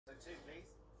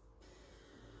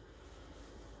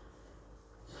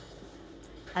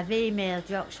I've emailed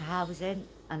Yorkshire Housing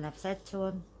and I've said to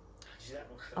them,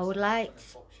 I would like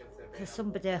for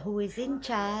somebody who is in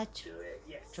charge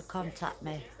to contact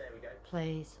me,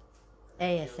 please,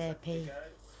 ASAP.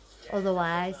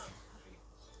 Otherwise,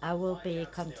 I will be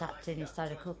contacting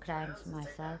historical crimes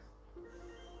myself.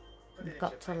 We've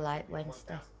got till like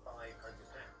Wednesday.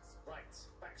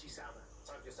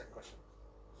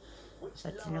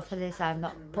 But enough of this, I'm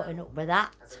not putting up with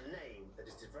that.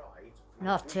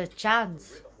 Not a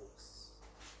chance.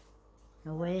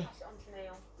 No way.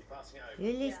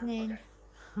 You listening?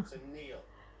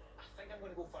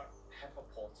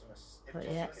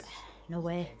 But yeah, no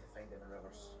way.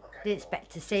 Didn't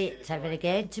expect to see it ever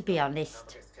again, to be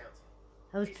honest.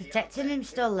 I was protecting him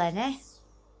still then, eh?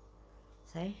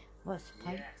 See? What's the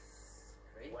point?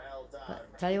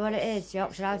 But tell you what it is,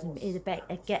 Yorkshire Housing either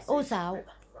better get us out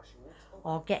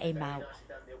or get him out.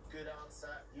 Good answer.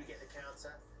 You get the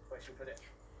counter. Where should we put it?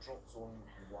 Drop zone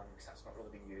 1 because that's not really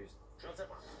being used. Drop zone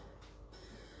 1.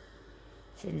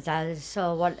 Since I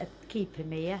so want to keep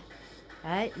him here,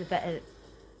 right? We better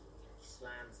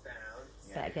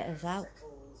get us out.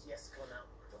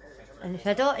 And if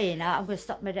I don't hear that, I'm going to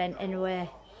stop my rent anyway.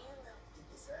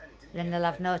 Then they'll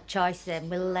have no choice then,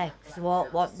 will they? Because they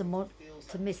won't want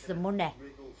to miss the money.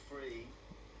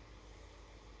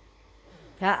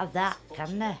 Can't have that,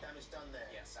 can they?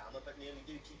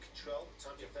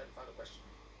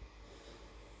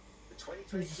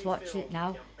 We just watch it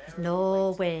now. There's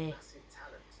no way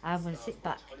I'm going to sit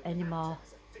back anymore.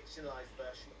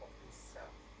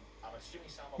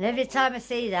 And every time I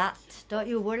see that, don't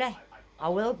you worry, I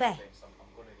will be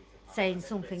saying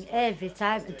something every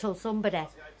time until somebody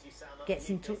gets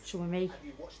in touch with me.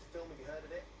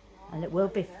 And it will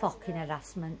be fucking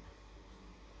harassment.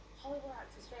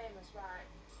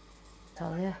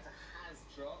 Tell you.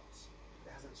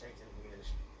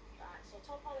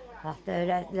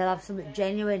 They'll have something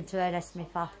genuine to arrest me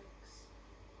for.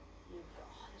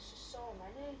 There's just so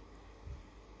many.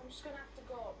 I'm just going to have to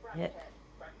go Brad Yep. Pitt.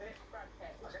 Brad Pitt? Brad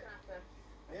Pitt. I'm just going to have to...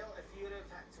 Neil, if you would have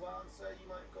had to answer, you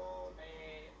might have gone...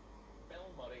 Bill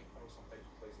Murray. I know sometimes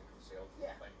plays the concealed.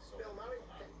 Yeah, so Bill Murray.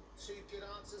 Two good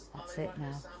answers. That's it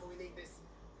now. Sam, we need this.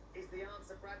 Is the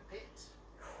answer Brad Pitt?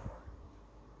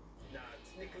 No, it's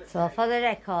Nicholas So for the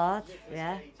record,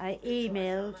 yeah, I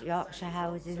emailed Yorkshire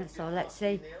Housing, so let's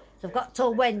see. They've got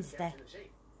till Wednesday.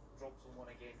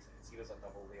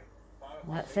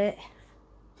 That's it.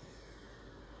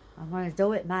 I'm going to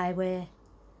do it my way.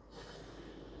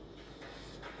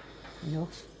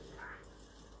 Enough.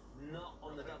 Not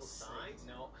on the double side.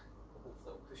 No.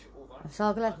 Push it over. I'm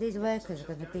so glad these workers are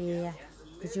going to be here.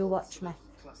 Because you watch me.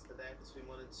 Cluster there between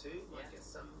 1 and 2. Might get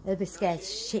some. He'll be scared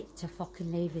shit to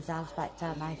fucking leave his house by the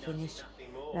time I finish.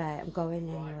 Right, I'm going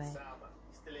anyway.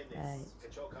 Right.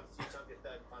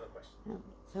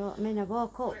 So, I mean, I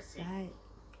woke up, right.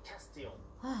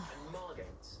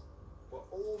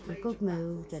 A good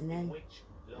mood, and then,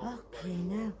 okay,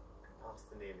 now.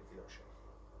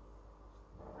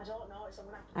 I don't know. It's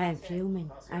someone I am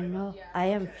fuming. I know. I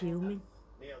am fuming.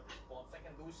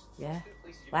 Yeah.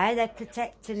 Why are they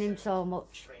protecting him so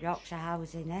much, Yorkshire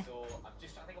Housing, eh?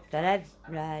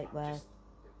 Right, well.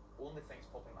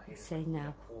 Let's see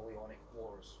now.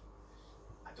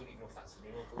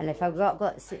 And if I've got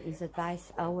the city's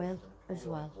advice, I will as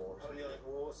well.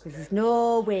 Because there's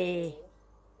no way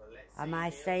am I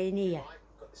staying here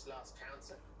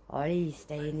or he's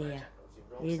staying here.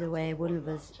 Either way, one of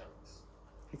us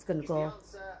is going to go.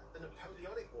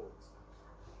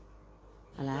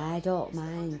 And I don't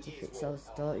mind if it's us,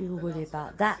 don't you worry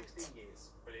about that.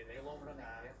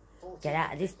 Get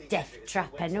out of this death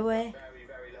trap anyway.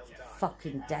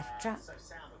 Fucking death trap.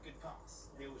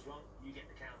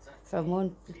 From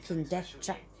one fucking death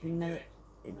trap in my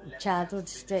childhood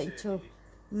straight into...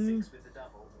 I'm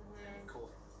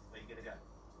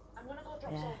going to go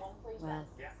drop Yeah, zone 1, please. well.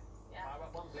 Yeah.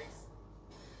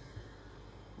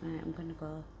 Right, I'm going to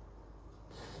go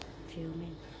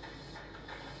fuming.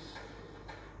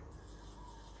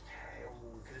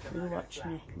 You watch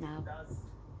me now.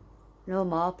 No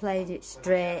more playing it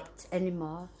straight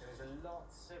anymore. There's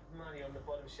lots of money on the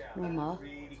bottom shelf. No more.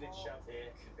 Really good shelf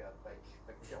here. Should be able to make.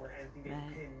 But you don't want anything getting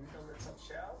Right. pinned on the top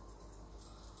shelf.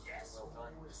 Yes, well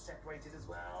done. We've separated as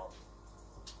well.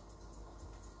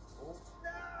 Oh, no!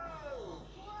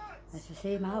 What? Let's just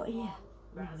see him out here.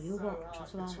 No, That's you so watch hard.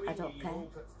 as well. Between I don't you, care. You all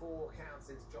put 4 counts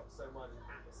into drop zone 1 and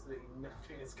absolutely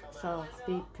nothing has come So out.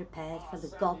 be prepared for the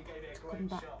Sam, gob you gave it a to great come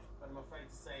back. shot, but I'm afraid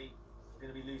to say we're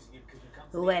going to be losing you because we've come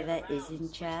to Whoever the end of the is in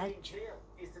rounds. charge. Neil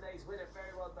is today's winner.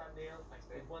 Very well done, Neil. Thanks,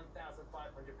 with £1,500.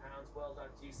 Well done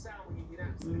to you. Sam, you've been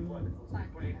absolutely wonderful. It's been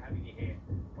brilliant having you here.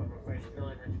 But I'm afraid with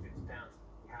 £950,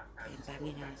 you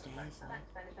you nowadays.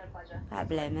 Can't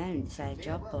blame him, it's their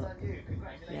job, but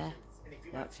yeah,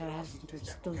 Yorkshire House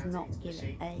just does not give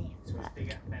a fuck.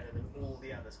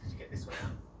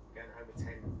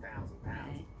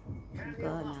 Right, I'm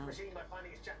going now.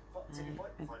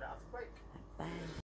 Right. Bye.